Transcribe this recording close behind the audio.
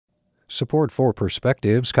Support for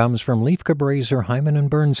Perspectives comes from Leif Cabraser, Hyman and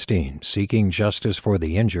Bernstein, seeking justice for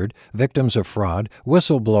the injured, victims of fraud,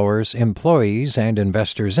 whistleblowers, employees, and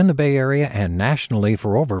investors in the Bay Area and nationally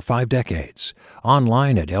for over 5 decades.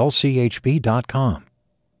 Online at lchb.com.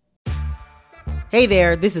 Hey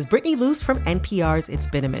there, this is Brittany Luce from NPR's It's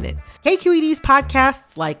Been a Minute. KQED's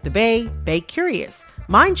podcasts like The Bay, Bay Curious,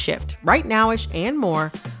 Mindshift, Right Nowish, and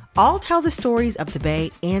more all tell the stories of the Bay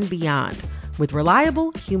and beyond with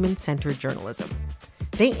reliable, human-centered journalism.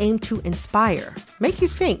 They aim to inspire, make you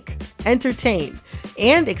think, entertain,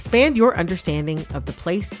 and expand your understanding of the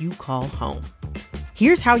place you call home.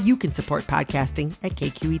 Here's how you can support podcasting at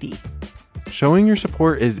KQED. Showing your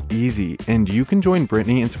support is easy, and you can join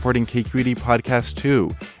Brittany in supporting KQED Podcast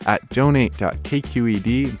too at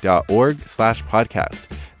donate.kqed.org/podcast.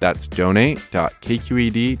 That's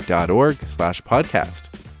donate.kqed.org/podcast.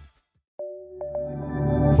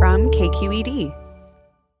 From KQED.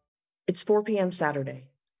 It's 4 p.m. Saturday,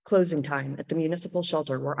 closing time at the municipal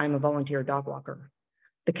shelter where I'm a volunteer dog walker.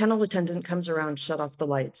 The kennel attendant comes around to shut off the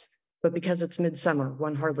lights, but because it's midsummer,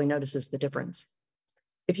 one hardly notices the difference.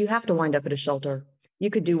 If you have to wind up at a shelter, you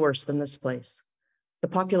could do worse than this place. The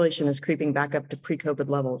population is creeping back up to pre-COVID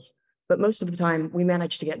levels, but most of the time we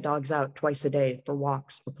manage to get dogs out twice a day for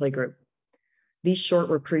walks or playgroup. These short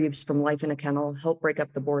reprieves from life in a kennel help break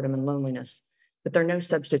up the boredom and loneliness, but they're no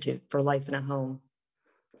substitute for life in a home.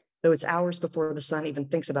 Though it's hours before the sun even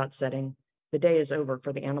thinks about setting, the day is over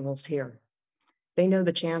for the animals here. They know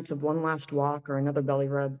the chance of one last walk or another belly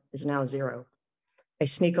rub is now 0. I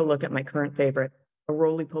sneak a look at my current favorite, a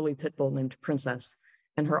roly-poly pit bull named Princess,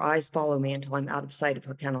 and her eyes follow me until I'm out of sight of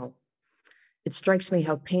her kennel. It strikes me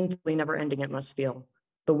how painfully never-ending it must feel,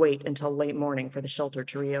 the wait until late morning for the shelter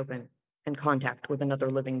to reopen and contact with another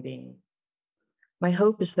living being. My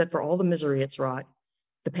hope is that for all the misery it's wrought,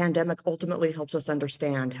 the pandemic ultimately helps us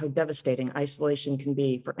understand how devastating isolation can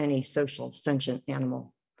be for any social, sentient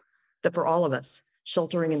animal. That for all of us,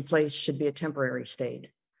 sheltering in place should be a temporary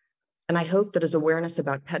state. And I hope that as awareness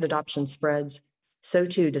about pet adoption spreads, so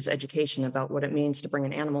too does education about what it means to bring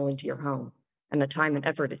an animal into your home and the time and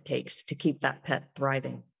effort it takes to keep that pet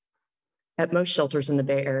thriving. At most shelters in the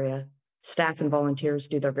Bay Area, staff and volunteers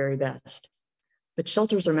do their very best. But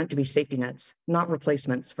shelters are meant to be safety nets, not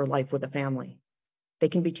replacements for life with a family. They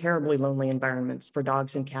can be terribly lonely environments for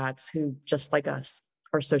dogs and cats who, just like us,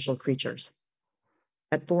 are social creatures.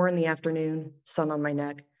 At 4 p.m, sun on my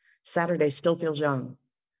neck, Saturday still feels young.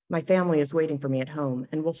 My family is waiting for me at home,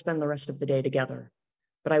 and we'll spend the rest of the day together.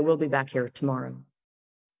 But I will be back here tomorrow.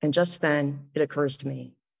 And just then, it occurs to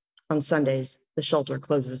me. On Sundays, the shelter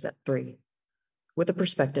closes at 3. With a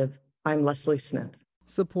perspective, I'm Leslie Smith.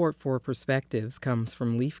 Support for Perspectives comes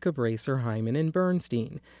from Leif Cabraser, Hyman and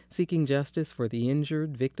Bernstein, seeking justice for the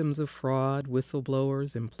injured, victims of fraud,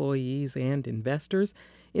 whistleblowers, employees, and investors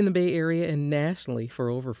in the Bay Area and nationally for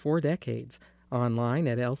over 4 decades. Online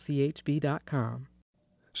at lchb.com.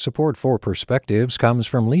 Support for Perspectives comes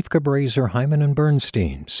from Leif Cabraser, Hyman and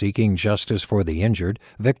Bernstein, seeking justice for the injured,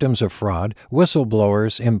 victims of fraud,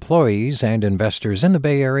 whistleblowers, employees, and investors in the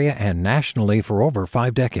Bay Area and nationally for over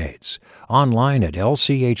 5 decades. Online at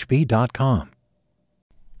lchb.com.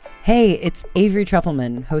 Hey, it's Avery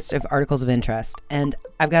Trufelman, host of Articles of Interest, and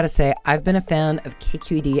I've got to say, I've been a fan of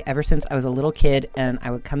KQED ever since I was a little kid, and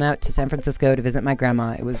I would come out to San Francisco to visit my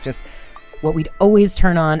grandma. It was just what we'd always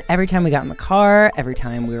turn on every time we got in the car, every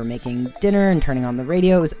time we were making dinner and turning on the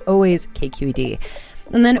radio. It was always KQED.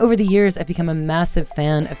 And then over the years, I've become a massive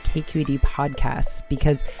fan of KQED podcasts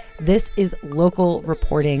because this is local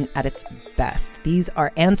reporting at its best. These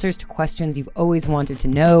are answers to questions you've always wanted to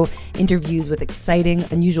know, interviews with exciting,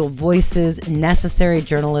 unusual voices, necessary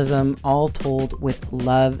journalism, all told with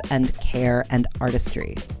love and care and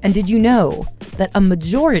artistry. And did you know that a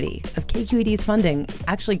majority of KQED's funding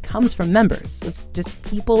actually comes from members? It's just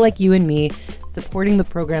people like you and me supporting the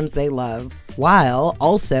programs they love, while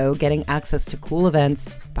also getting access to cool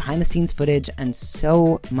events, behind-the-scenes footage, and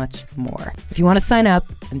so much more. If you want to sign up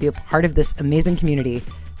and be a part of this amazing community,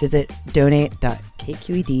 visit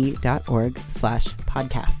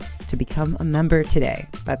donate.kqed.org/podcasts to become a member today.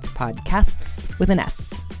 That's podcasts with an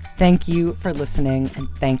S. Thank you for listening, and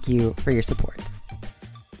thank you for your support.